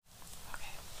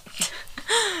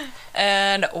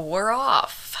And we're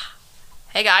off.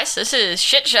 Hey guys, this is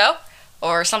Shit Show,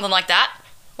 or something like that.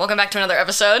 Welcome back to another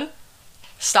episode.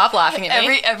 Stop laughing at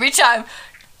me. Every time.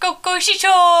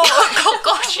 Go-go-shi-sho!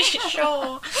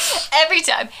 Go-go-shi-sho! Every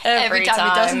time. Every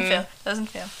time. It doesn't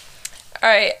fail.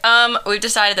 Alright, we've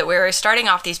decided that we're starting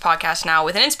off these podcasts now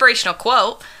with an inspirational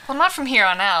quote. Well, not from here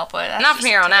on out, but that's Not from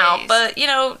here on out, today's. but, you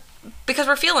know, because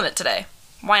we're feeling it today.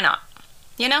 Why not?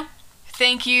 You know?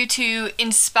 Thank you to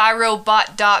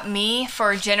InspiroBot.me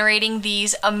for generating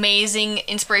these amazing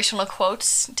inspirational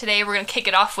quotes. Today we're going to kick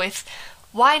it off with,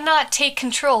 why not take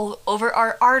control over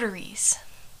our arteries?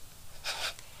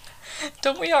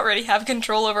 Don't we already have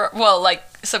control over,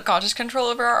 subconscious control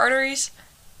over our arteries?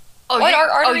 Oh, What are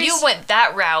arteries? you went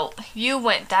that route.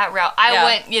 I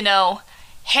went,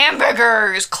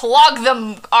 hamburgers, clog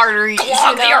them arteries.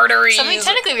 Clog the arteries. So, I mean,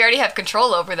 technically we already have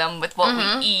control over them with what we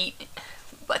eat.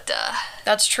 But,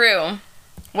 That's true.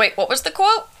 Wait, what was the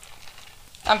quote?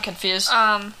 I'm confused.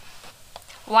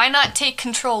 why not take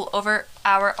control over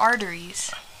our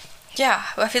arteries? Yeah,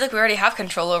 I feel like we already have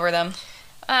control over them.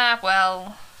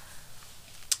 Well,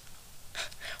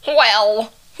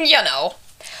 Well, you know.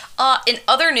 In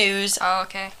other news, oh,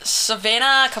 okay.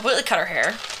 Savannah completely cut her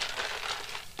hair.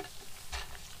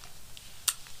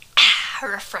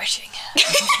 Refreshing.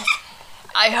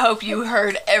 I hope you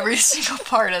heard every single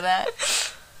part of that.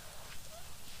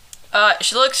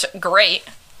 She looks great.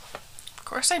 Of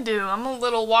course I do. I'm a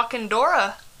little walking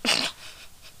Dora.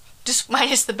 Just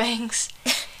minus the bangs.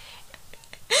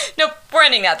 Nope, we're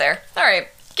ending that there. Alright,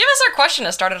 give us our question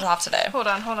to start it off today. Hold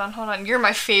on. You're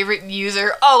my favorite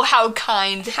user. Oh, how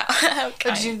kind.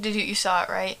 Okay. Did you saw it,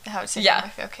 right? How it's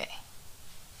Yeah. Okay.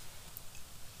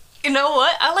 You know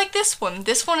what? I like this one.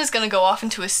 This one is going to go off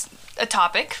into a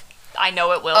topic. I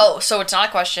know it will. Oh, so it's not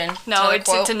a question. No,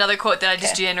 it's it's another quote that I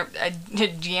just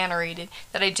Okay. generated.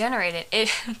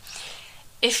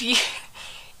 If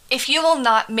you will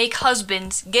not make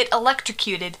husbands get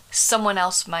electrocuted, someone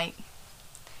else might.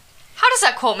 How does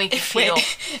that quote make you feel?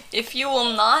 If you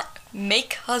will not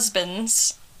make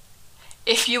husbands...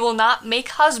 If you will not make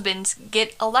husbands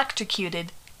get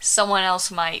electrocuted, someone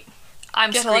else might. I'm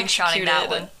Get screenshotting that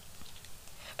electrocuted. one.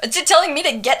 Is it telling me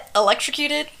to get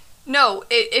electrocuted? No,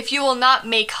 if you will not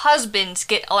make husbands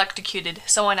get electrocuted,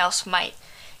 someone else might.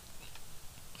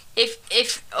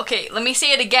 Okay, let me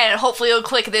say it again and hopefully it'll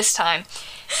click this time.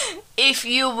 If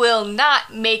you will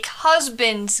not make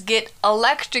husbands get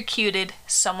electrocuted,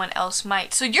 someone else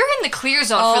might. So you're in the clear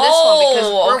zone for this one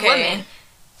because we're women.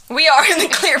 We are in the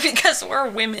clear because we're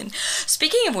women.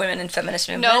 Speaking of women and feminist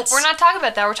No, movements... we're not talking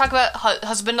about that. We're talking about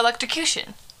husband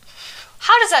electrocution.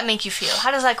 How does that make you feel?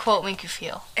 How does that quote make you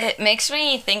feel? It makes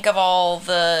me think of all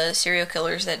the serial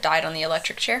killers that died on the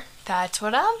electric chair. That's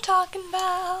what I'm talking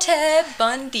about. Ted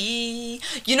Bundy.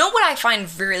 You know what I find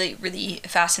really, really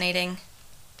fascinating?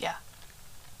 Yeah.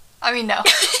 I mean, no.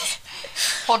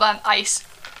 Hold on, ice.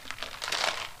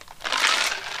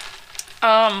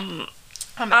 I'm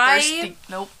thirsty.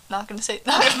 Nope, not gonna say.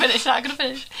 Not gonna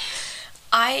finish.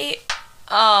 I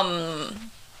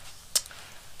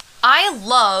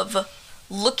love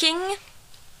looking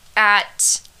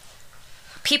at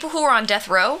people who are on death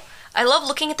row. I love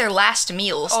looking at their last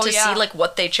meals to see like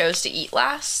what they chose to eat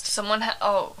last. Someone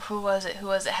who was it?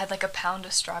 Had like a pound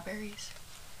of strawberries.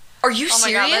 Are you Oh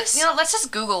my God, serious? let's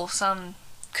just Google some.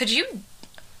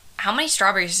 How many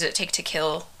strawberries does it take to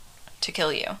kill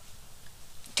you?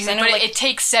 Dude, it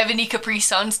takes 70 Capri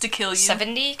Suns to kill you.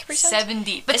 70 Capri Suns?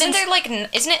 70. But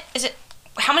Is it,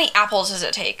 how many apples does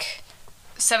it take?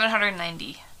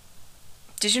 790.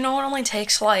 Did you know it only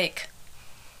takes like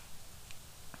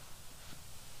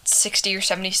 60 or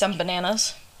 70 some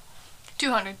bananas?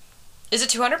 200. Is it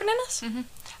 200 bananas? Mm-hmm.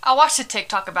 I watched a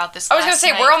TikTok about this I was gonna last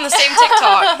say, night. we're on the same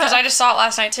TikTok, because I just saw it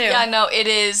last night too. Yeah, no, it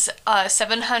is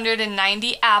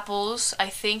 790 apples, I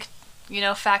think,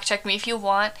 fact check me if you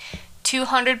want,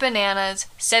 200 bananas,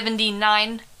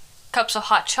 79 cups of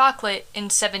hot chocolate,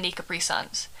 and 70 Capri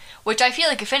Suns. Which I feel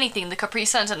like, if anything, the Capri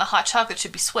Suns and the hot chocolate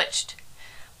should be switched.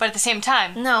 But at the same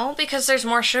time... No, because there's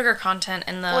more sugar content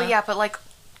in the... Well, yeah, but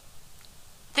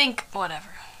think... Whatever.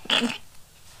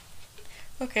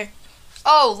 Okay.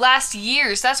 Oh, last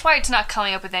year's. That's why it's not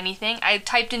coming up with anything. I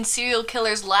typed in serial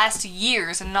killers last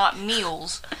year's and not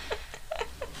meals.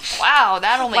 Wow,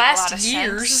 that'll make a lot of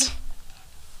sense.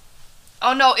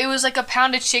 Oh no, it was like a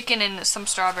pound of chicken and some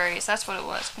strawberries. That's what it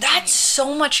was. Continue. That's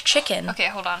so much chicken. Okay,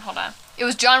 hold on. It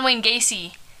was John Wayne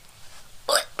Gacy.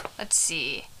 Let's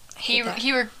see. He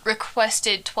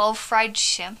requested 12 fried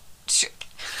shrimp.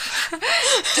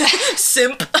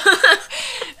 Simp.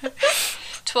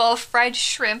 12 fried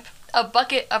shrimp, a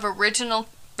bucket of original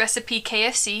recipe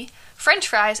KFC, French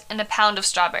fries, and a pound of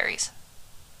strawberries.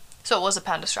 So it was a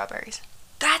pound of strawberries.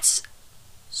 That's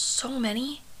so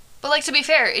many. But, like, to be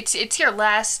fair, it's your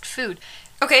last food.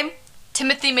 Okay.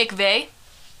 Timothy McVeigh.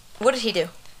 What did he do?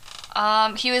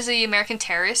 He was the American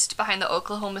terrorist behind the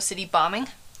Oklahoma City bombing.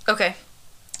 Okay.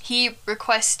 He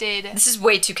requested... This is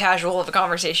way too casual of a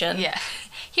conversation. Yeah.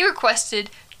 He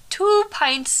requested 2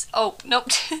 pints... Oh, nope.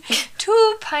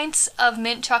 2 pints of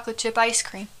mint chocolate chip ice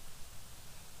cream.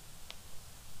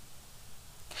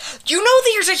 You know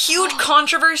there's a huge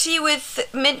controversy with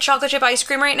mint chocolate chip ice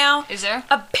cream right now? Is there?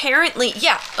 Apparently,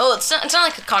 yeah. Oh, it's not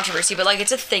like a controversy, but, like,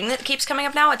 it's a thing that keeps coming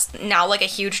up now. It's now, like, a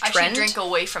huge trend. I should drink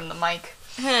away from the mic.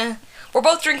 We're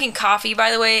both drinking coffee,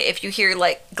 by the way. If you hear,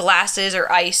 like, glasses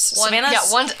or ice. Savannah's... Yeah,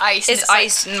 one's ice. It's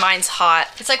ice and mine's hot.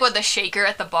 It's like what the shaker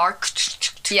at the bar.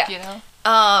 Yeah. You know?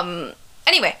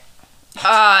 Anyway.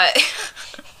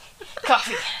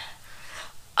 Coffee.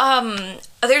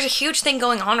 There's a huge thing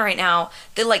going on right now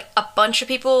that, like, a bunch of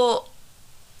people...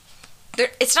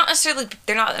 They're not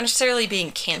necessarily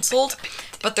being canceled,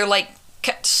 but they're like,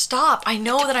 stop. I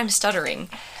know that I'm stuttering.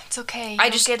 It's okay. I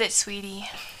You'll just get it, sweetie.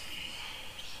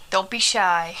 Don't be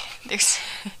shy.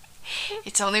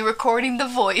 It's only recording the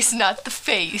voice, not the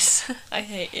face. I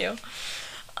hate you.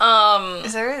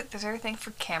 Is there a thing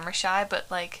for camera shy,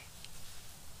 but like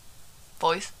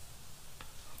voice?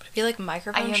 Would it be like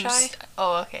microphone shy?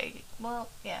 Oh, okay. Well,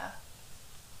 yeah.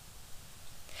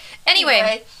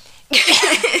 Anyway.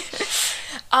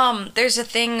 There's a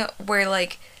thing where,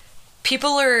 like,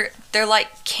 they're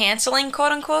like canceling,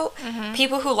 quote unquote,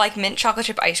 people who like mint chocolate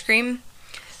chip ice cream.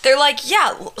 They're like,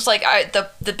 yeah, it's like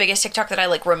the biggest TikTok that I,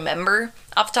 like, remember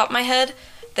off the top of my head,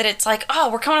 that it's like, oh,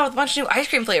 we're coming out with a bunch of new ice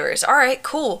cream flavors. All right,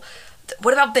 cool.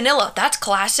 What about vanilla? That's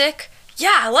classic.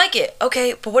 Yeah, I like it.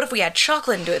 Okay, but what if we add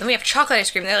chocolate into it? Then we have chocolate ice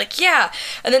cream. They're like, yeah.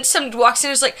 And then someone walks in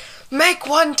and is like, make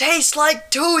one taste like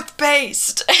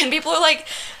toothpaste. And people are like,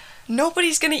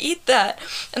 nobody's gonna eat that.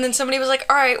 And then somebody was like,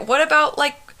 all right, what about,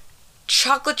 like,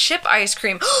 chocolate chip ice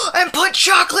cream? And put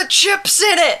chocolate chips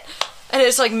in it. And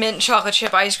it's like mint chocolate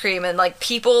chip ice cream, and, like,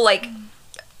 people, like,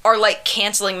 are, like,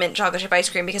 canceling mint chocolate chip ice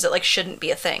cream because it, like, shouldn't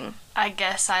be a thing. I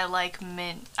guess I like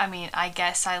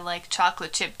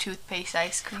chocolate chip toothpaste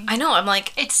ice cream. I know, I'm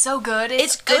like... It's so good.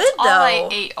 It's good, it's though. All I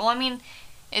ate. Well, I mean,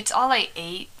 it's all I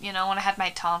ate, you know, when I had my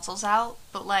tonsils out.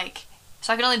 But, like,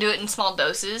 so I can only do it in small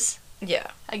doses. Yeah.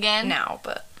 Again. Now,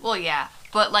 but... Well, yeah.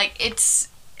 But, like, it's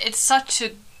such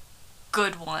a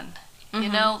good one. You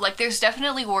know? Like, there's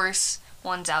definitely worse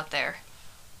ones out there.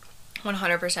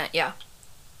 100%, yeah.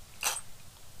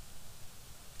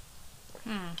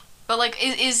 But, like,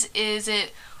 is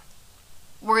it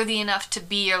worthy enough to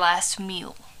be your last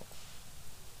meal?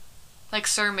 Like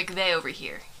Sir McVeigh over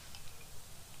here.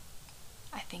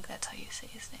 I think that's how you say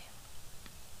his name.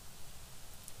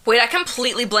 Wait, I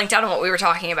completely blanked out on what we were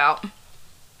talking about.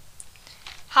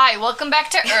 Hi, welcome back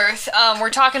to Earth. We're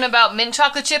talking about mint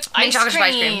chocolate chip ice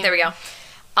cream. There we go.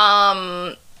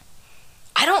 I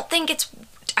don't think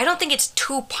it's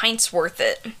 2 pints worth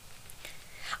it.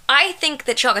 I think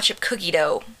that chocolate chip cookie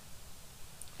dough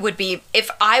would be...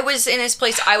 If I was in his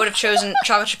place, I would have chosen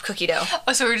chocolate chip cookie dough.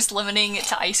 Oh, so we're just limiting it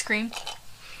to ice cream?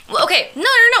 Well, okay. No.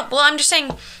 Well, I'm just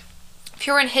saying, if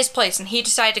you were in his place and he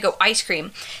decided to go ice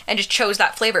cream and just chose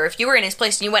that flavor, if you were in his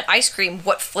place and you went ice cream,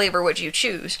 what flavor would you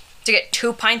choose to get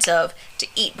 2 pints of to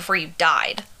eat before you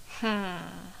died?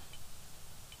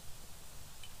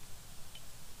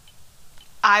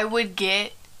 I would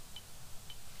get...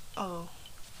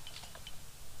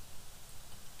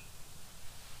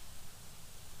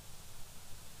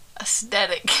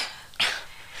 Aesthetic.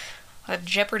 A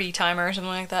Jeopardy timer or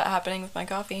something like that happening with my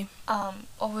coffee.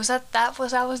 Was that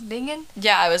was I was dinging?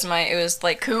 Yeah, it was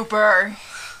like... Cooper.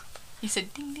 He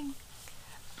said ding ding.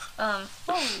 I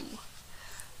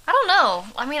don't know.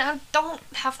 I mean, I don't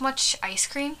have much ice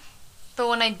cream, but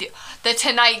when I do, the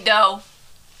Tonight Dough.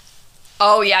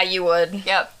 Oh yeah, you would.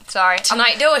 Yep. Sorry.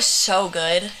 Tonight Dough is so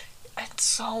good. It's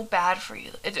so bad for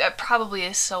you. It probably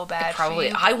is so bad for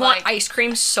you. I want ice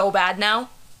cream so bad now.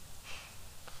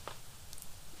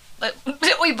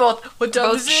 We both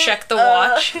check the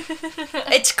watch.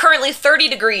 It's currently 30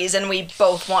 degrees and we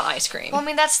both want ice cream. Well, I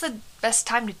mean, that's the best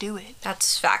time to do it.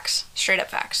 That's facts. Straight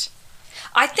up facts.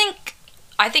 I think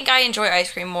I enjoy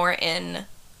ice cream more in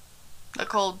the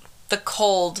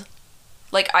cold.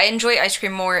 Like, I enjoy ice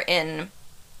cream more in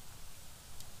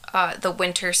the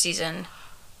winter season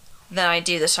than I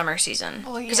do the summer season.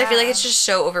 Well, yeah. Because I feel like it's just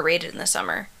so overrated in the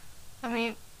summer. I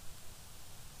mean,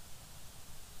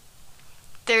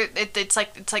 it's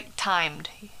like timed.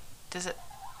 Does it?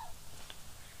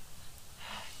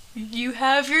 You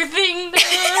have your thing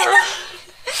now.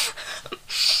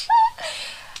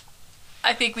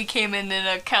 I think we came in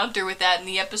a counter with that in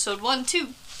the episode 1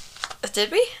 too.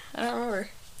 Did we? I don't remember.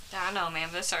 I don't know, man.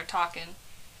 Let's start talking.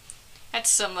 That's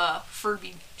some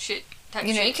Furby shit type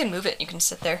You know, shit. you can move it. You can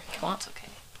sit there if you want. It's okay.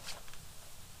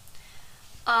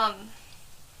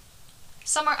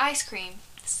 Summer ice cream.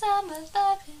 Summer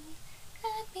loving.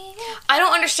 I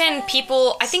don't understand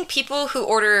people. I think people who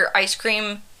order ice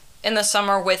cream in the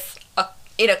summer with a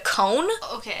cone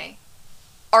Okay.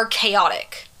 are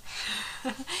chaotic.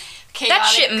 That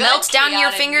shit melts down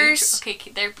your fingers.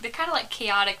 They're kind of like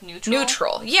chaotic neutral.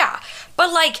 Neutral, yeah.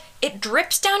 But like it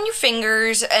drips down your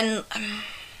fingers and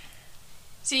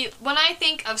See, when I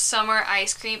think of summer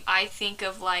ice cream, I think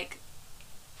of like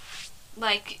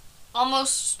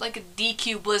almost like a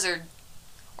DQ Blizzard,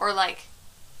 or like,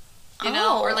 you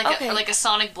know, or like a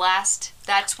Sonic Blast.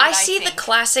 That's what I see think. the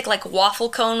classic like waffle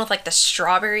cone with like the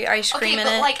strawberry ice cream in it.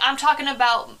 Okay, but like I'm talking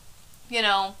about, you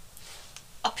know,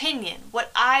 opinion.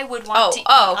 What I would want to eat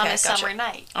on a summer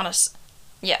night.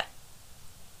 Yeah.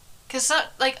 Cause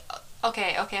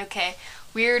okay.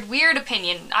 Weird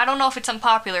opinion. I don't know if it's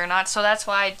unpopular or not, so that's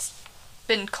why it's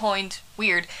been coined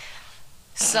weird.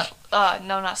 So, no,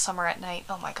 not summer at night.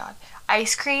 Oh my god.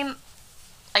 Ice cream,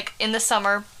 like in the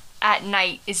summer at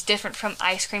night, is different from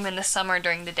ice cream in the summer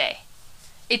during the day.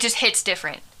 It just hits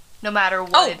different, no matter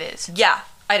what it is. Yeah,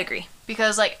 I'd agree.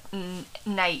 Because like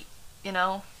night, you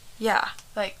know. Yeah.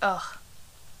 Like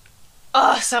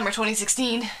summer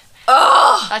 2016.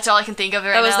 Oh, That's all I can think of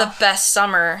right now. that was the best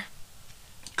summer.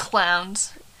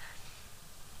 Clowns.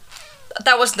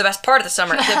 That wasn't the best part of the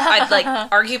summer. I'd like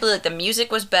arguably like the music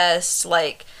was best.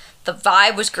 Like the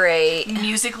vibe was great.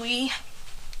 Musically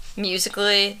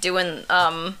doing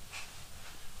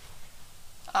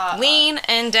lean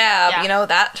and dab. Yeah. You know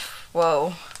that.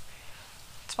 Whoa.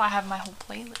 That's why I have my whole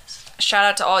playlist. Shout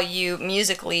out to all you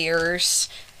musicalers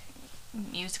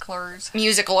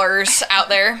out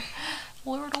there.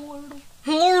 Lord.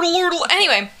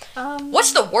 Anyway,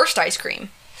 what's the worst ice cream?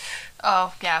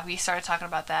 Oh, yeah, we started talking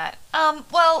about that.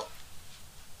 Well,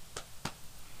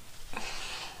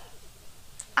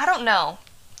 I don't know.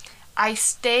 I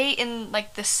stay in,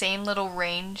 like, the same little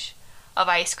range of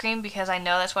ice cream because I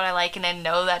know that's what I like and I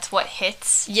know that's what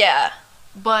hits. Yeah.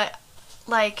 But,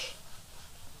 like...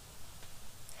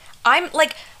 I'm,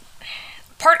 like...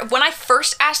 When I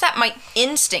first asked that, my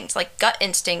instinct, like, gut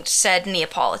instinct, said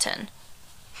Neapolitan.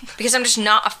 Because I'm just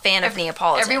not a fan of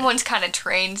Neapolitan. Everyone's kind of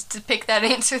trained to pick that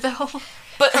answer, though.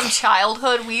 But from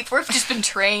childhood, we've just been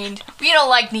trained. We don't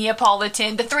like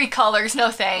Neapolitan. The 3 colors, no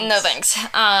thanks. No thanks.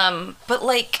 But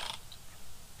like,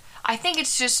 I think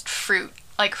it's just fruit,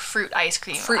 like fruit ice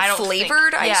cream.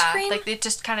 Fruit-flavored ice cream? Like it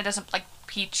just kind of doesn't, like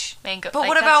peach, mango. But like,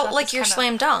 what about like your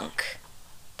slam dunk?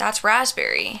 That's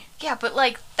raspberry. Yeah, but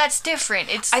like that's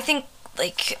different. I think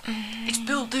like it's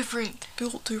built different.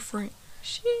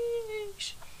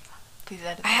 Sheesh.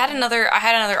 I had another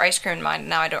ice cream in mind.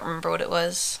 Now I don't remember what it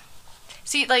was.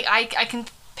 See, like I can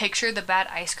picture the bad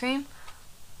ice cream,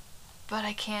 but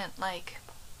I can't like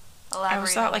elaborate. I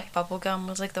always thought like bubblegum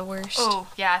was like the worst. Oh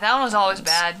yeah, that one was always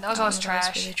bad. That was always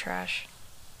trash. Really trash.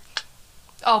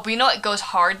 Oh, but you know what goes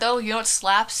hard though? You know what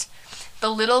slaps? The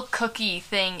little cookie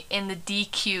thing in the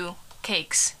DQ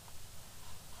cakes.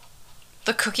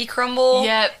 The cookie crumble.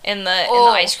 Yep. In the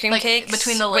ice cream like cakes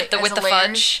between the with the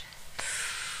fudge.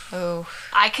 Oh.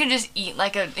 I could just eat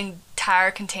like an entire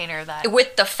container of that.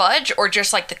 With the fudge or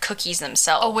just like the cookies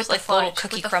themselves? Oh, with like the fudge. Little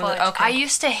cookie with the crumble. Fudge. Okay. I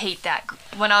used to hate that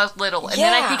when I was little, and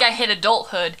then I think I hit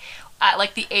adulthood at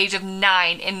like the age of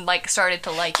 9 and like started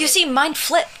to like it. You see, mine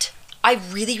flipped. I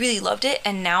really, really loved it,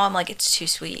 and now I'm like, it's too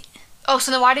sweet. Oh, so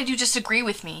then why did you disagree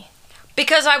with me?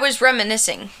 Because I was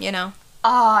reminiscing, you know.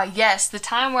 Ah, yes, the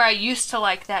time where I used to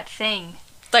like that thing.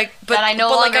 Like, but that I no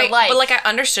longer like. But like I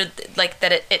understood like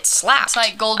that it slapped. It's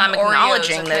like golden Oreos. I'm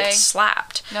acknowledging okay? that it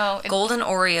slapped. No, golden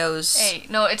Oreos. Hey,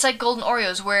 no, it's like golden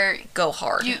Oreos where go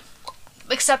hard.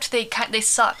 Except they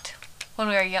sucked when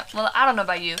we were young. Well, I don't know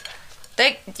about you.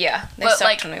 They sucked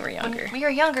like, when we were younger. When we were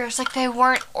younger, it's like they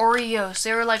weren't Oreos.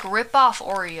 They were like rip-off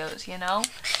Oreos, you know?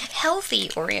 Healthy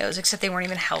Oreos, except they weren't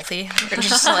even healthy. They were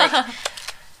just like...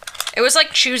 It was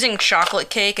like choosing chocolate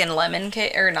cake and lemon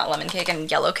cake, or not lemon cake, and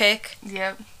yellow cake.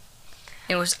 Yep.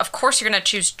 It was, of course you're gonna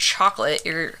choose chocolate.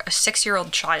 You're a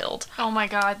 6-year-old child. Oh my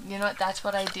god, you know what? That's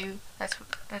what I do. That's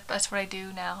what I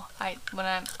do now. When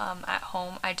I'm at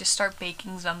home, I just start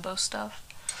baking Zumbo stuff.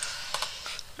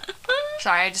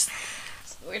 Sorry,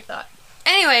 weird thought.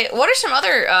 Anyway, what are some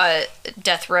other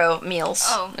death row meals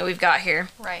that we've got here?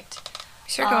 Right.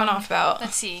 Start going off about.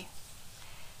 Let's see.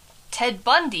 Ted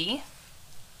Bundy.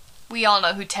 We all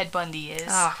know who Ted Bundy is.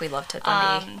 Oh, we love Ted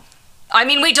Bundy. I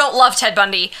mean, we don't love Ted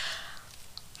Bundy.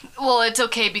 Well, it's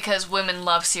okay because women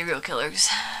love serial killers.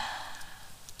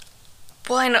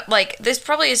 Well, I know, like, this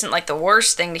probably isn't, like, the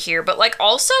worst thing to hear, but, like,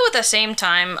 also at the same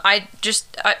time,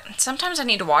 sometimes I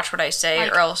need to watch what I say,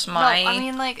 Like, or else my... No, I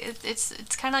mean, like,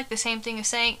 it's kind of like the same thing as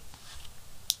saying...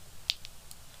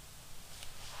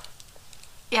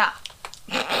 Yeah.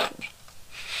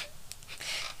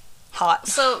 Hot.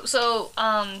 So,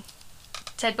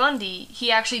 Ted Bundy,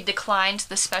 he actually declined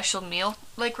the special meal,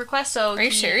 like, request, so... Are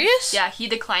you serious? Yeah, he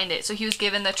declined it, so he was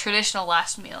given the traditional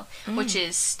last meal, which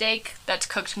is steak that's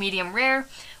cooked medium rare,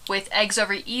 with eggs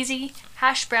over easy,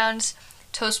 hash browns,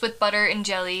 toast with butter and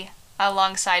jelly,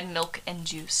 alongside milk and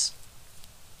juice.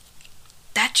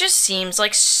 That just seems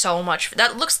like so much...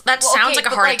 Sounds like a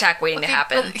heart attack waiting to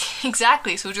happen.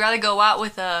 Exactly, so would you rather go out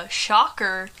with a shock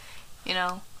or, you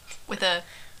know, with a...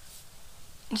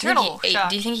 internal shock?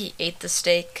 Do you think he ate the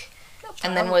steak No,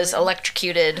 and then was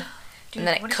electrocuted Dude, and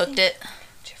then it cooked it?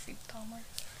 Jeffrey Dahmer.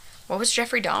 What was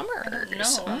Jeffrey Dahmer? I don't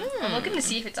know. I'm looking to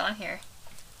see if it's on here.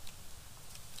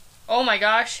 Oh my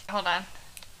gosh. Hold on.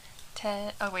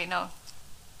 Oh wait, no.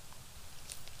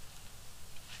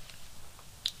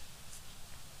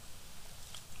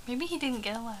 Maybe he didn't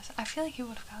get a last. I feel like he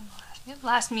would have gotten the last meal.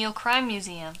 Last Meal Crime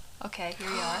Museum. Okay,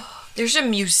 here we are. There's a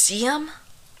museum?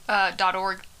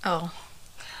 .org. Oh.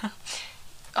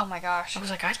 Oh my gosh. I was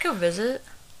like, I'd go visit.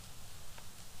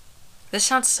 This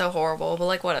sounds so horrible, but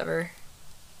like, whatever.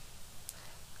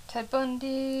 Ted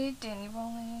Bundy, Danny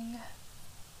Rolling.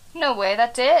 No way,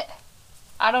 that's it?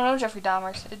 I don't know Jeffrey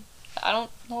Dahmer. I don't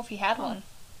know if he had one.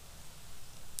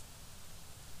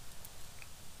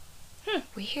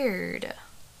 Weird.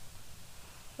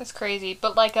 That's crazy.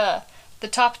 But like the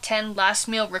top 10 last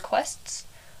meal requests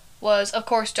was, of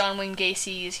course, John Wayne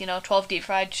Gacy's, 12 deep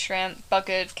fried shrimp,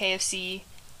 bucket of KFC,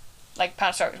 like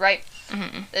pound starvers, right?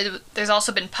 Mm-hmm. There's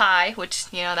also been pie, which,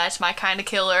 that's my kind of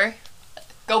killer.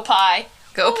 Go pie.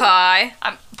 Go pie.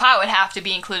 Pie would have to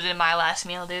be included in my last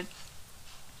meal, dude.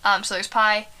 So there's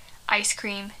pie, ice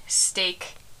cream,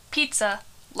 steak, pizza,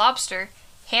 lobster,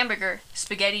 hamburger,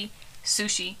 spaghetti,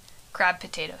 sushi, crab,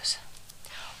 potatoes.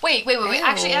 Wait. Ew.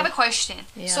 Actually, I have a question.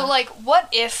 Yeah. So, like, what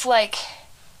if, like...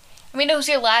 I mean, it was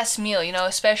your last meal,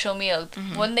 a special meal.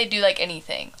 Mm-hmm. Wouldn't they do, like,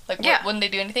 anything? Like, yeah. Wouldn't they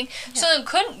do anything? Yeah. So then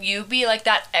couldn't you be, like,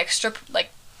 that extra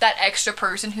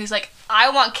person who's like, I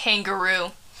want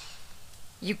kangaroo?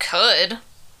 You could.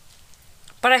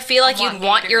 But I feel like you'd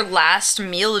want your last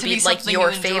meal to be like,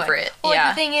 your favorite. Well, yeah.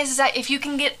 Like, the thing is that if you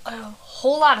can get a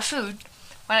whole lot of food...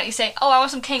 Why don't you say, I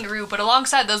want some kangaroo, but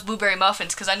alongside those blueberry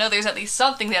muffins, because I know there's at least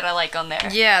something that I like on there.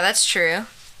 Yeah, that's true.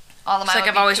 All of my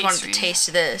I've always wanted to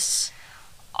taste this.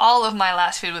 All of my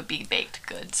last food would be baked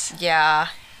goods. Yeah.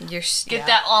 Get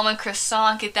that almond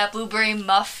croissant, get that blueberry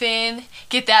muffin,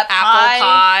 get that apple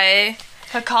pie.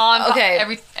 Pecan. Okay.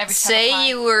 Every say pie.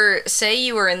 you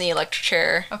were in the electric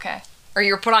chair. Okay. Or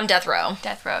you were put on death row.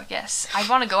 Death row, yes. I'd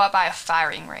want to go out by a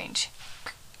firing range.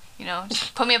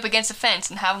 Just put me up against a fence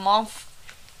and have them all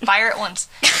fire at once.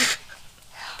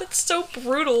 That's so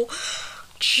brutal.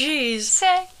 Jeez.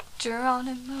 Say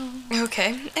Geronimo.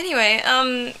 Okay. Anyway,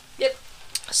 Yep.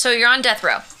 So you're on death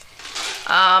row.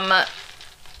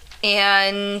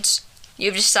 And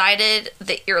you've decided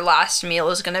that your last meal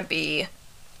is gonna be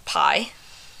pie.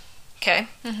 Okay.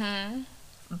 Mm-hmm.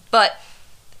 But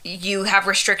you have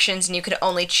restrictions and you can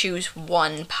only choose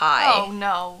one pie. Oh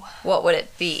no. What would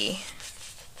it be?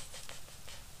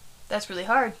 That's really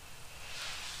hard.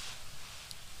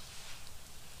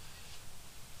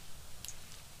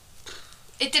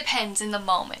 It depends in the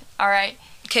moment, alright?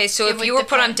 Okay, so if you were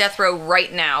put on death row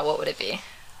right now, what would it be?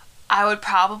 I would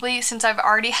probably, since I've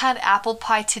already had apple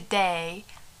pie today,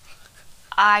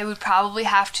 I would probably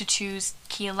have to choose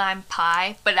key lime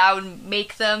pie, but I would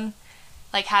make them,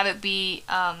 like, have it be,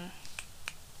 I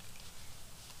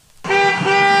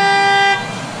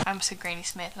almost said Granny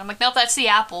Smith. And I'm like, nope, that's the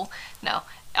apple. No,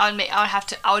 I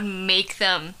would make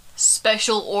them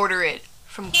special order it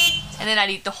from, and then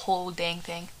I'd eat the whole dang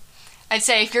thing. I'd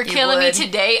say, if you're killing me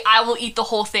today, I will eat the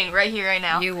whole thing right here, right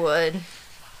now. You would.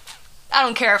 I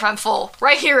don't care if I'm full.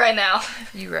 Right here, right now.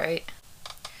 You're right.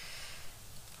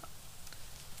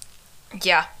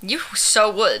 Yeah, you so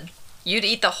would. You'd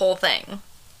eat the whole thing.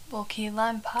 Well, key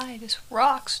lime pie just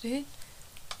rocks, dude.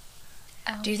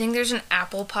 Ow. Do you think there's an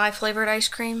apple pie flavored ice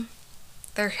cream?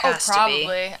 There has to be.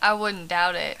 Probably. I wouldn't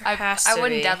doubt it. I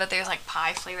wouldn't be. doubt that there's like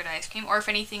pie flavored ice cream, or if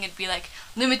anything, it'd be like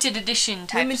limited edition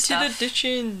type of stuff. Limited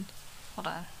edition. Hold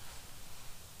on.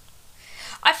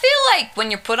 I feel like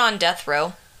when you're put on death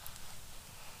row,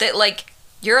 that like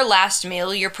your last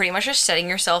meal, you're pretty much just setting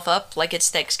yourself up like it's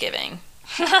Thanksgiving.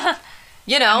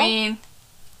 You know? I mean,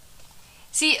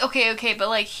 see, okay, but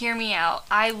like, hear me out.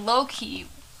 I low-key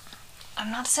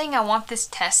I'm not saying I want this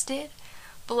tested,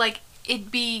 but like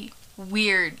it'd be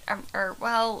weird, or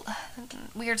well,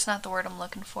 weird's not the word I'm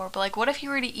looking for. But like, what if you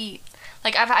were to eat?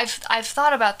 Like I've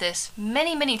thought about this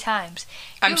many times.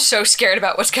 I'm so scared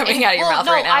about what's coming out of your mouth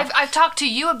right now. I've talked to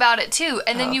you about it too,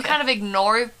 and then you kind of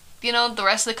ignore, you know, the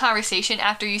rest of the conversation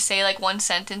after you say like one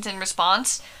sentence in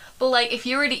response. But like, if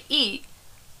you were to eat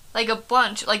like a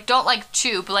bunch, like don't like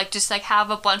chew, but like just like have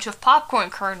a bunch of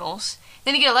popcorn kernels,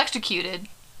 then you get electrocuted.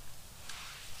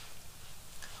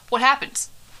 What happens?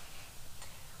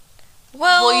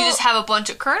 Well, will you just have a bunch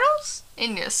of kernels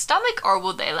in your stomach, or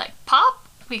will they like pop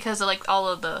because of like all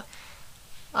of the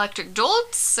electric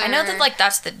jolts? Or... I know that like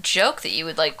that's the joke that you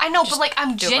would like. I know, but like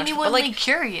I'm genuinely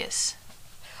curious.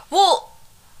 Well,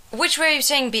 which way are you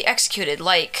saying be executed?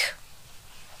 Like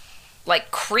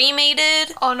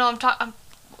cremated? Oh no, I'm talking.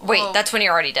 Wait, that's when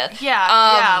you're already dead.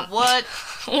 Yeah. What?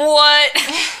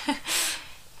 What?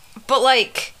 But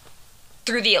like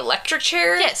through the electric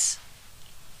chair? Yes.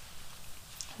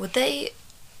 Would they?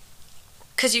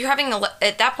 Because you're having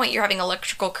at that point you're having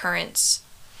electrical currents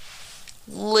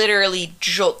literally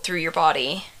jolt through your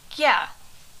body. Yeah.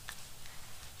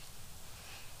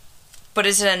 But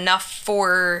is it enough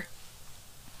for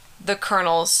the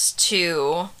kernels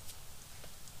to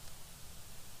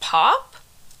pop?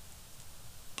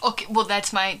 Okay, well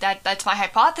that's my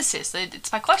hypothesis.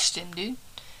 It's my question, dude.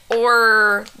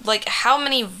 Or like how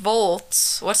many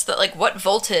volts? What's the like what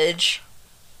voltage?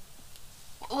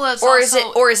 Well,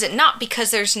 or is it not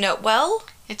because there's no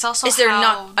It's also is there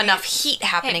not enough heat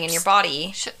happening in your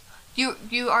body? You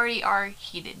already are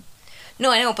heated.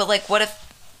 No, I know, but like what if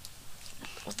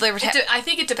I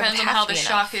think it depends on how the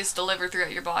shock is delivered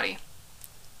throughout your body.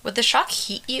 Would the shock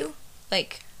heat you?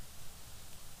 Like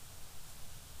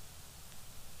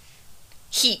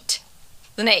heat.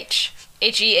 With an H.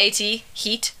 H-E-A-T.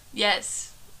 Heat.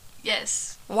 Yes.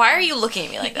 Yes. Why are you looking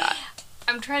at me like that?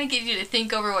 I'm trying to get you to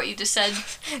think over what you just said.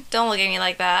 Don't look at me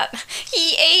like that.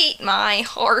 He ate my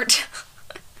heart.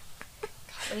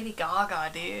 Lady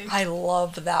Gaga, dude. I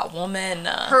love that woman.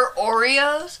 Her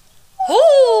Oreos?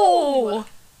 Oh!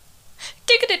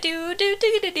 Dig-a-da-doo,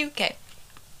 dig-a-da-doo. Okay.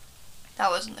 That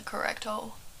wasn't the correct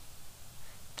O.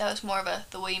 That was more of a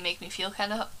the way you make me feel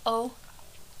kind of O.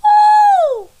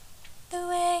 Oh! The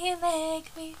way you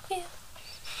make me feel.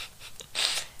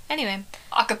 Anyway.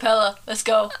 Acapella. Let's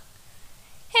go.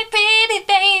 Hey, pretty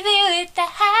baby with the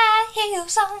high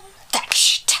heels on.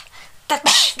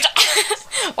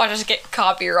 Watch us get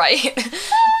copyright.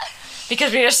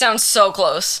 Because we just sound so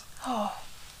close. Oh.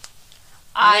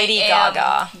 Lady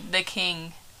Gaga. The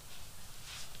king.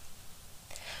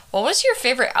 What was your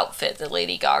favorite outfit that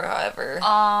Lady Gaga ever?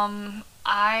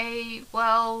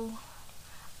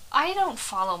 I don't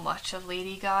follow much of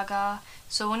Lady Gaga,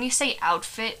 so when you say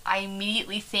outfit, I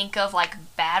immediately think of like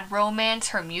Bad Romance,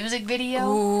 her music video.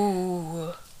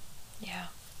 Ooh. Yeah.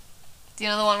 You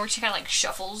know the one where she kind of like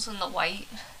shuffles in the white?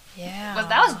 Yeah. But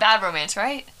that was Bad Romance,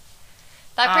 right?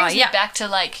 That brings me yeah. back to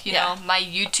like, you know, my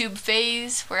YouTube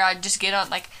phase where I'd just get on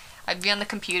like, I'd be on the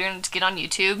computer and just get on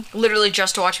YouTube. Literally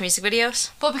just to watch music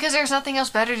videos? Well, because there's nothing else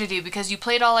better to do because you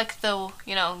played all like the,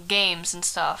 you know, games and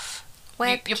stuff.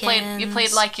 You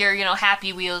played like your, you know,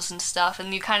 Happy Wheels and stuff,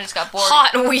 and you kind of just got bored.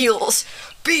 Hot Wheels!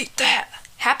 Beat that!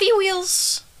 Happy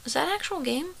Wheels? Is that an actual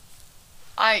game?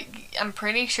 I'm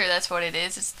pretty sure that's what it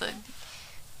is. It's the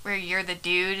where you're the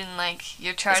dude and like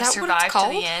you're trying to what survive it's to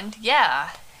called? the end. Yeah.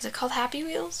 Is it called Happy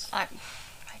Wheels? My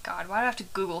God, why do I have to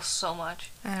Google so much?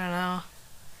 I don't know.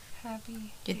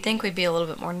 Happy. You'd think we'd be a little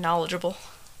bit more knowledgeable.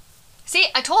 See,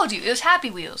 I told you it was Happy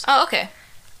Wheels. Oh, okay.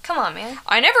 Come on, man.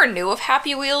 I never knew of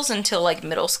Happy Wheels until like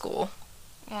middle school.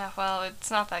 Yeah, well,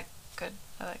 it's not that good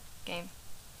of a game.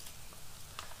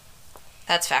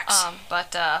 That's facts.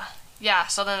 Yeah,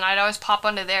 so then I'd always pop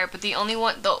onto there, but the only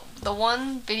one, the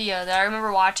one video that I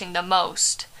remember watching the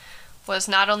most was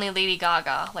not only Lady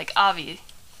Gaga, like Avi,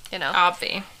 you know.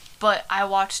 Obvi. But I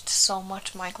watched so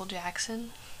much Michael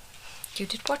Jackson. You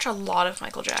did watch a lot of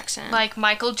Michael Jackson. Like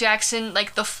Michael Jackson,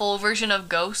 like the full version of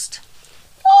Ghost.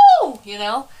 Woo! You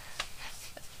know?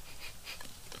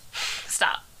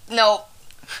 Stop. No.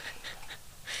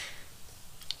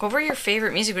 What were your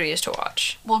favorite music videos to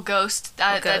watch? Well, Ghost.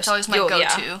 That's always my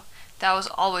go-to. Yeah. That was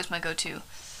always my go-to.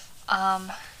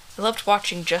 I loved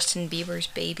watching Justin Bieber's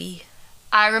Baby.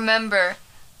 I remember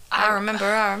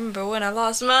when I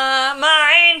lost my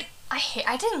mind.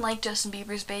 I didn't like Justin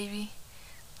Bieber's Baby.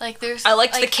 Like I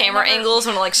liked the camera angles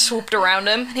when it like swooped around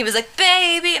him. And he was like,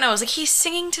 "Baby," and I was like, "He's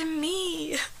singing to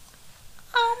me."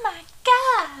 Oh my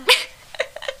God.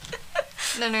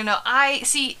 No.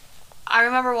 I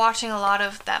remember watching a lot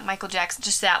of that Michael Jackson,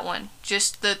 just that one,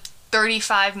 just the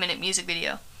 35-minute music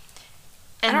video.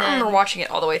 And I don't remember watching it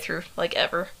all the way through, like,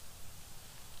 ever.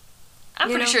 I'm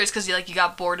pretty sure it's because you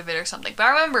got bored of it or something. But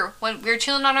I remember when we were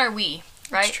chilling on our Wii,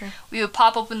 right? That's true. We would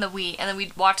pop open the Wii, and then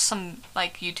we'd watch some,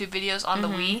 like, YouTube videos on the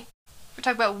Wii. We're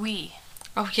talking about Wii.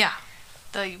 Oh, yeah.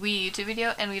 The Wii YouTube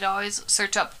video, and we'd always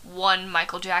search up one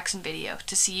Michael Jackson video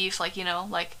to see if, like,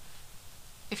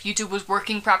 if YouTube was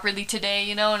working properly today,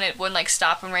 and it wouldn't, like,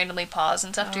 stop and randomly pause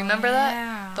and stuff. Do you remember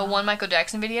that? The one Michael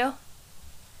Jackson video?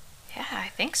 Yeah, I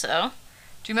think so.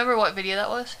 Do you remember what video that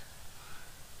was?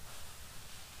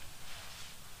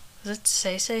 Was it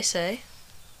Say, Say, Say?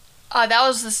 That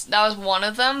was one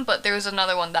of them, but there was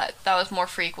another one that was more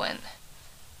frequent.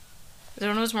 Is it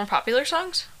one of his more popular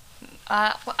songs?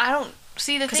 I don't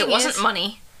see the thing. Because it wasn't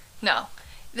Money. No,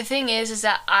 the thing is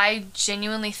that I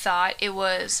genuinely thought it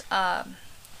was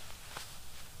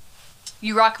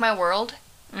 "You Rock My World,"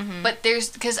 but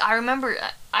because I remember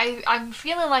I'm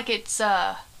feeling like it's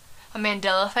a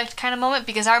Mandela effect kind of moment,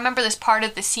 because I remember this part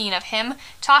of the scene of him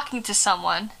talking to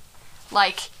someone,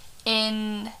 like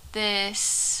in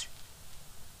this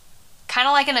kind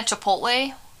of like in a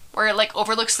Chipotle where it like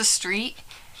overlooks the street.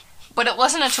 But it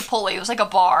wasn't a Chipotle, it was like a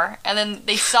bar. And then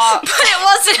they saw... But it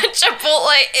wasn't a Chipotle,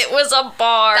 it was a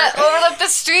bar. That overlooked the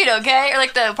street, okay? Or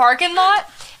like the parking lot.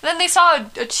 And then they saw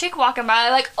a chick walking by,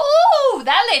 they're like, oh,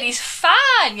 that lady's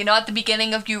fine, at the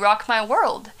beginning of You Rock My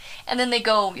World. And then they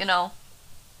go,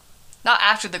 not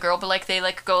after the girl, but like they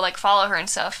like go like follow her and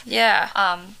stuff.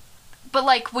 Yeah. But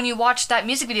like when you watch that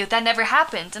music video, that never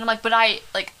happened. And I'm like, but I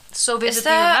like so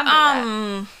vividly remember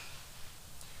that.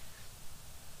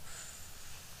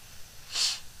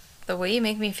 The Way You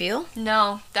Make Me Feel?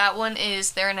 No, that one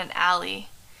is they're in an alley.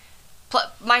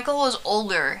 Michael was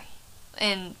older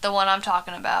in the one I'm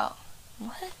talking about.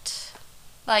 What?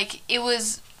 Like, it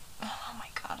was... Oh my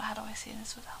god, how do I say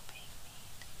this without being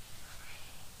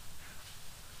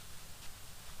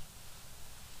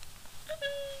mean?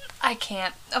 I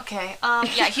can't. Okay,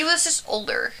 yeah, he was just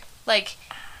older. Like,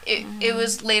 it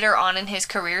was later on in his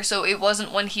career, so it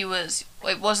wasn't when he was...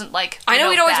 It wasn't like... I know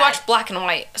we'd always watch Black and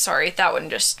White. Sorry, that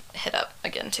one just hit up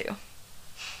again, too.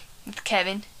 With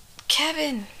Kevin.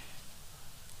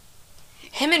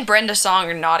 Him and Brenda Song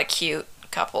are not a cute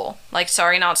couple. Like,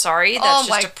 Sorry Not Sorry. That's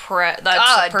just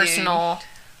a personal... Dude.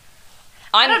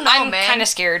 I don't know, man. I'm kind of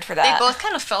scared for that. They both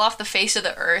kind of fell off the face of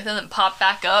the earth and then popped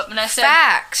back up, and I said...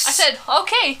 Facts. I said,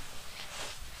 okay.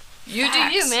 You do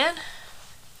you, man.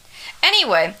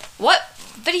 Anyway, what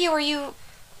video are you...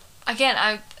 Again,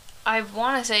 I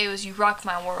want to say it was You Rock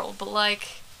My World, but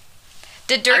like...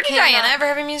 Did Dirty Diana ever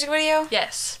have a music video?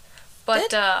 Yes.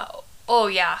 But, oh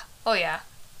yeah.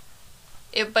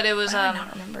 But it was, I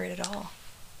don't remember it at all.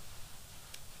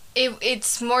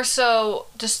 It's more so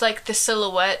just like the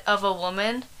silhouette of a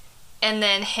woman, and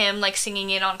then him like singing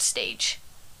it on stage.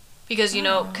 Because,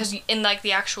 because in like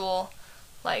the actual,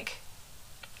 like...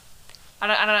 I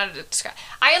don't know how to describe.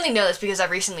 I only know this because I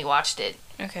recently watched it.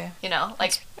 Okay.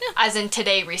 As in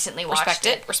today recently watched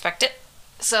it. Respect it.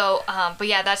 So, but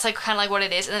yeah, that's like kind of like what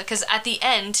it is. And because at the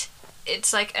end,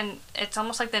 it's like, it's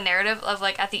almost like the narrative of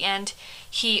like at the end,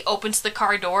 he opens the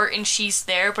car door and she's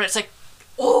there, but it's like,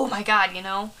 oh my god,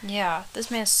 Yeah,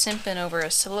 this man's simping over a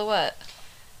silhouette.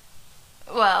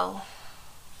 Well,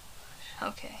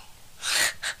 okay.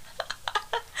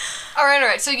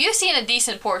 Alright, so you've seen a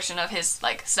decent portion of his,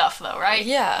 like, stuff, though, right?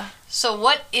 Yeah. So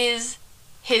what is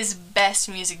his best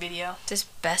music video? His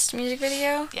best music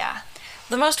video? Yeah.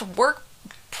 The most work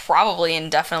probably and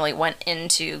definitely went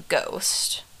into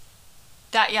Ghost.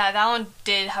 That one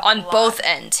did have on a lot. Both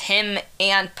ends, him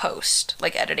and post,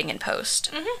 like editing and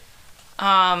post.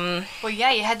 Well,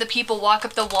 yeah, you had the people walk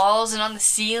up the walls and on the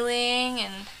ceiling,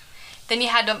 and then you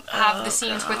had to have the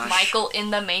scenes with Michael in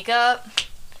the makeup.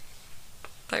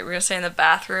 Like we were gonna say in the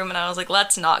bathroom, and I was like,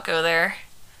 let's not go there.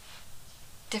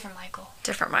 Different Michael.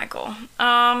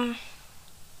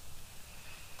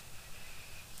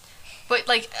 But,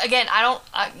 like, again,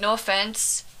 no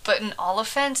offense, but in all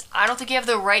offense, I don't think you have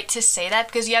the right to say that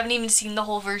because you haven't even seen the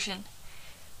whole version.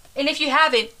 And if you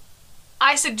haven't,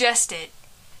 I suggest it.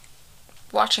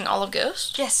 Watching all of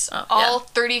Ghost? Yes, all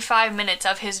 35 minutes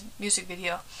of his music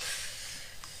video.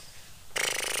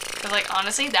 But, like,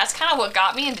 honestly, that's kind of what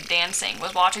got me into dancing,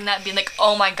 was watching that and being like,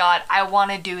 oh my god, I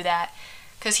want to do that.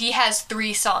 Because he has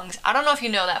 3 songs. I don't know if you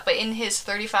know that, but in his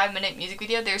 35-minute music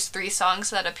video, there's 3 songs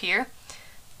that appear.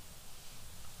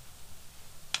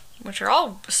 Which are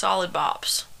all solid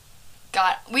bops.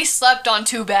 God, we slept on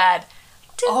Too Bad.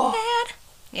 Too Bad.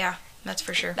 Yeah, that's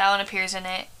for sure. That one appears in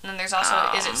it. And then there's also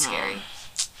Is It Scary?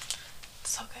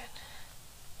 So good.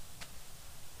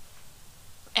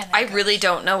 And I really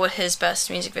don't know what his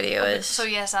best music video is. So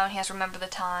yes, that one he has Remember the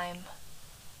Time.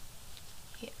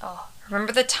 Oh,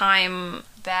 Remember the time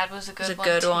Bad was a good was a one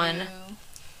good too. one.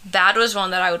 Bad was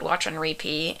one that I would watch on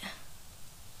repeat.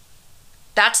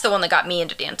 That's the one that got me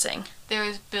into dancing. There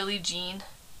was Billie Jean.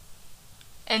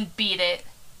 And Beat It.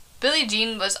 Billie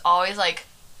Jean was always like...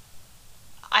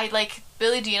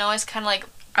 Billie Jean always kind of like...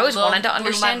 I always wanted to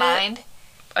understand my mind.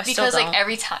 I still Because don't. like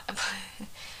every time...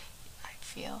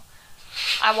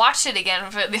 I watched it again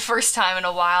for the first time in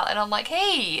a while, and I'm like,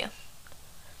 hey...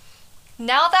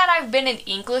 Now that I've been in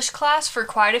English class for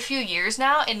quite a few years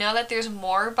now, and know that there's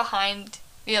more behind,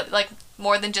 like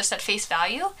more than just at face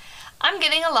value, I'm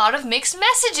getting a lot of mixed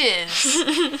messages.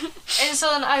 And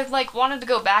so then I like wanted to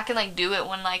go back and like do it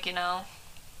when like, I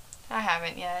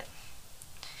haven't yet.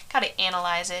 Gotta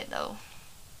analyze it though.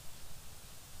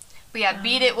 But yeah,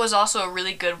 Beat It was also a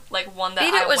really good like one that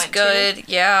Beat It I was went good,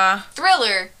 to. yeah.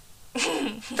 Thriller.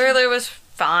 Thriller was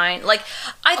fine. Like,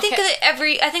 I think that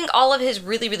I think all of his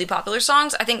really, really popular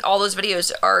songs, I think all those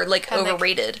videos are, like, Kinda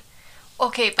overrated.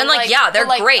 Okay, but and, like, yeah, they're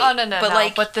great. Oh, no, but,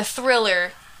 like, but the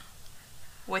Thriller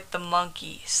with the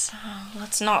monkeys.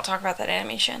 Let's not talk about that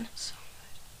animation.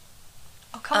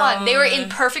 Oh, come on. They were in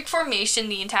perfect formation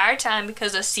the entire time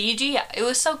because of CG. It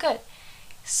was so good.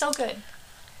 So good.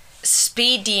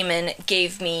 Speed Demon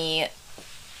gave me,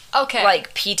 okay,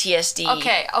 like, PTSD.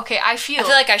 Okay, I feel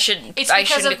like I shouldn't be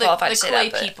qualified to say that.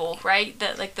 It's because of the clay people, right?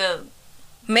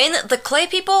 The clay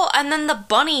people, and then the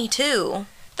bunny, too.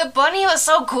 The bunny was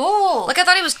so cool. Like, I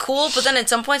thought he was cool, but then at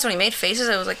some points when he made faces,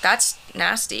 I was like, that's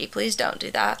nasty. Please don't do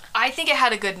that. I think it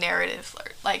had a good narrative.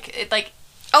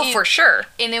 For sure.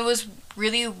 And it was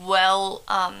really well,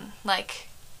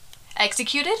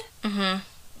 executed. Mm-hmm.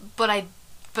 But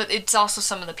it's also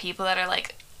some of the people that are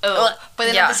like, oh. But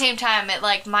then at the same time,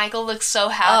 Michael looks so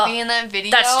happy in that video.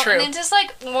 That's true. And it just,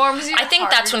 warms your I think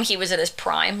heart. that's when he was at his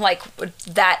prime. Like,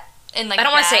 that... And, I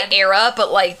don't want to say era,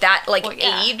 but, like, that,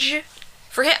 yeah. age...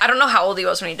 For him, I don't know how old he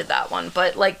was when he did that one,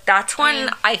 but, like, that's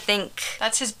when I think...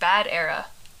 That's his bad era.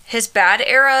 His bad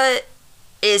era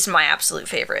is my absolute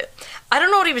favorite. I don't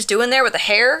know what he was doing there with the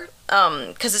hair,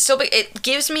 because it's still... It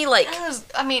gives me, like...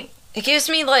 It gives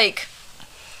me, like...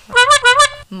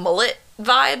 mullet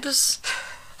vibes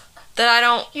that I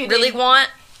don't really want.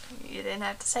 You didn't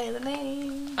have to say the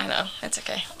name. I know. It's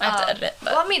okay. I have to edit it.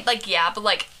 But. Well,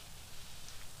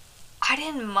 I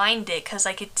didn't mind it because,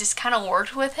 it just kind of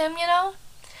worked with him, it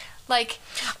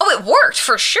worked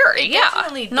for sure. It yeah.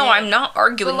 definitely did. No, I'm not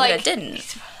arguing that it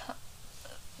didn't.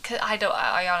 Cause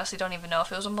I honestly don't even know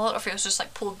if it was a mullet or if it was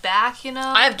just pulled back,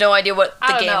 I have no idea what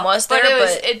the game was there,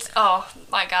 but it's oh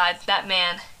my god, that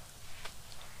man.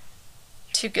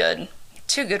 Too good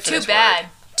for this Too bad.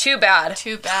 word. Too bad.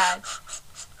 Too bad.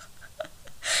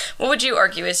 What would you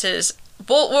argue is his...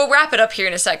 We'll wrap it up here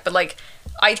in a sec, but,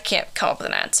 I can't come up with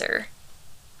an answer.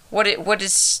 What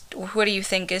do you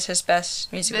think is his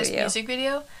best music video? Best music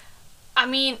video?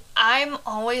 I'm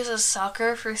always a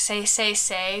sucker for Say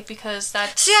because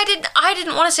that's... See, I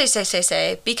didn't want to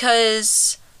say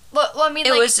because... Well,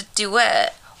 it was a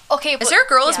duet. Okay, but... Is there a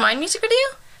Girl Is Mine music video?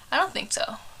 I don't think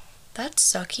so. That's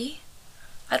sucky.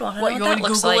 I'd want to know What, what you that want to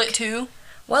looks Google like. it too?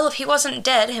 Well, if he wasn't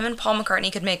dead, him and Paul McCartney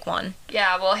could make one.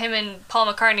 Yeah, well, him and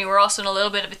Paul McCartney were also in a little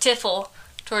bit of a tiffle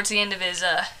towards the end of his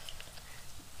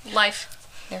life.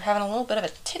 They're having a little bit of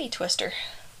a titty twister.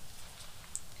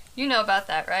 You know about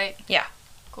that, right? Yeah.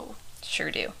 Cool.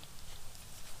 Sure do.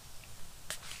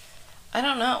 I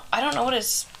don't know. I don't know what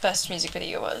his best music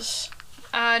video was.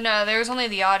 No, there was only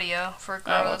the audio for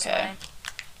Girl Is Mine.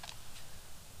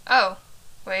 Oh,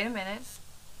 wait a minute.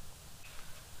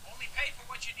 Only pay for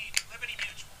what you need. Liberty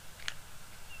Mutual.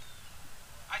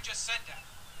 I just said that.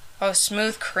 Oh,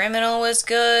 Smooth Criminal was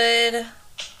good. The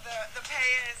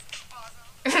pay is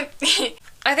awesome.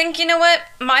 I think, you know what?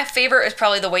 My favorite is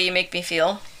probably The Way You Make Me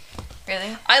Feel.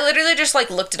 Really? I literally just,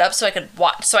 looked it up so I could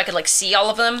watch, see all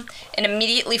of them. And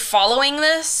immediately following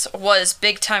this was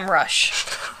Big Time Rush.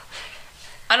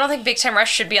 I don't think Big Time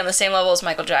Rush should be on the same level as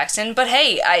Michael Jackson, but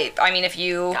hey, I mean, if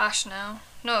you... Gosh, no.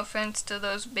 No offense to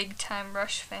those Big Time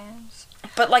Rush fans.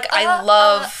 But, I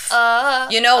love...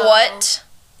 you know what?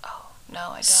 Oh,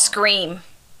 no, I don't. Scream.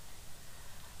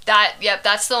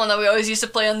 That's the one that we always used to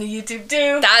play on the YouTube,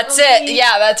 too. That's it.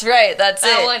 Yeah, that's right. That's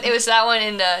that it. One, it was that one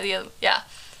in the yeah.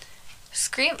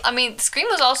 Scream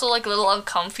was also, a little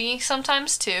uncomfy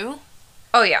sometimes, too.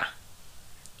 Oh, yeah.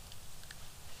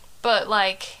 But,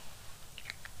 I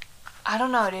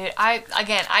don't know, dude.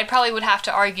 I probably would have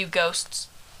to argue Ghosts.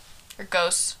 Or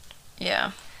Ghosts.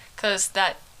 Yeah. Because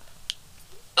that...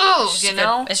 Ooh, you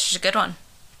know? It's just a good one.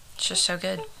 It's just so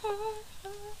good.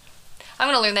 I'm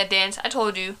going to learn that dance. I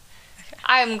told you. Okay.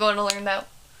 I am going to learn that.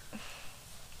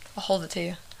 I'll hold it to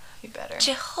you. You better. Would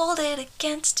you hold it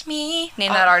against me?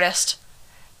 Name that artist.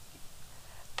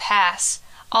 Pass.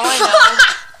 All I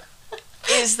know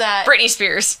is that... Britney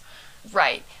Spears.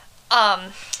 Right.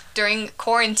 During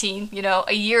quarantine,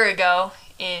 a year ago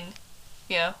in,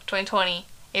 2020,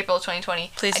 April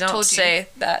 2020. Please don't say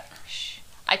that.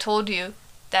 I told you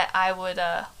that I would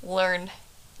learn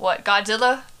what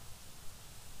Godzilla.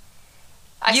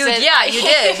 You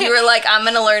did. You were like, I'm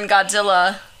gonna learn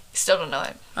Godzilla. Still don't know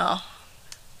it. Oh,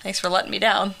 thanks for letting me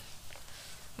down.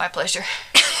 My pleasure.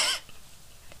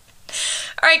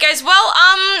 All right, guys. Well,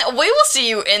 we will see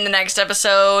you in the next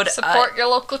episode. Support your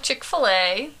local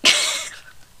Chick-fil-A.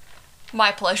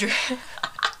 My pleasure.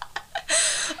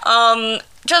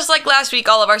 Just like last week,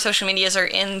 all of our social medias are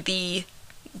in the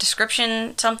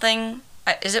description. Something.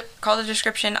 Is it called the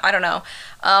description? I don't know.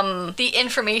 The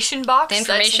information box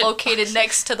that's located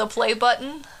next to the play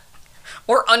button.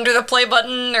 Or under the play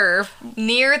button, or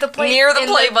near the play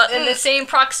button. In the same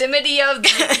proximity of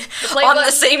the play on button.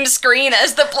 the same screen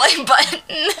as the play button.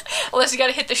 Unless you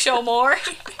gotta hit the show more.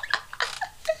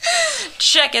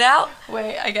 Check it out.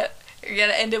 Wait, you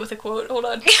gotta end it with a quote. Hold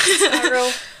on.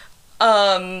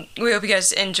 We hope you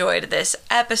guys enjoyed this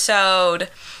episode.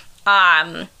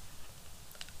 I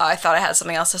thought I had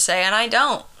something else to say, and I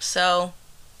don't. So,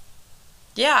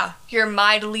 yeah. You're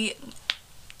mildly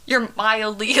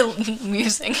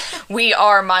amusing. We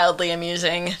are mildly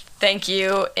amusing. Thank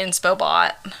you,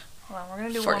 InSpoBot. Hold on, we're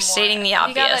gonna do for one more. stating the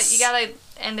obvious. You gotta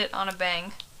end it on a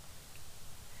bang.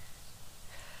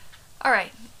 All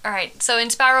right. So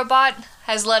InSpirobot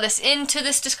has led us into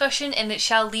this discussion, and it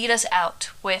shall lead us out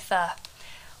with,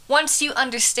 once you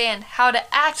understand how to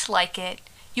act like it,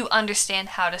 you understand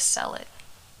how to sell it.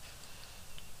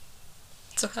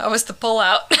 So how was the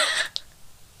pullout?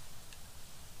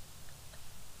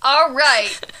 All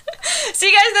right. See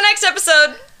you guys in the next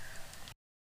episode.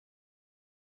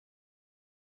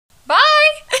 Bye.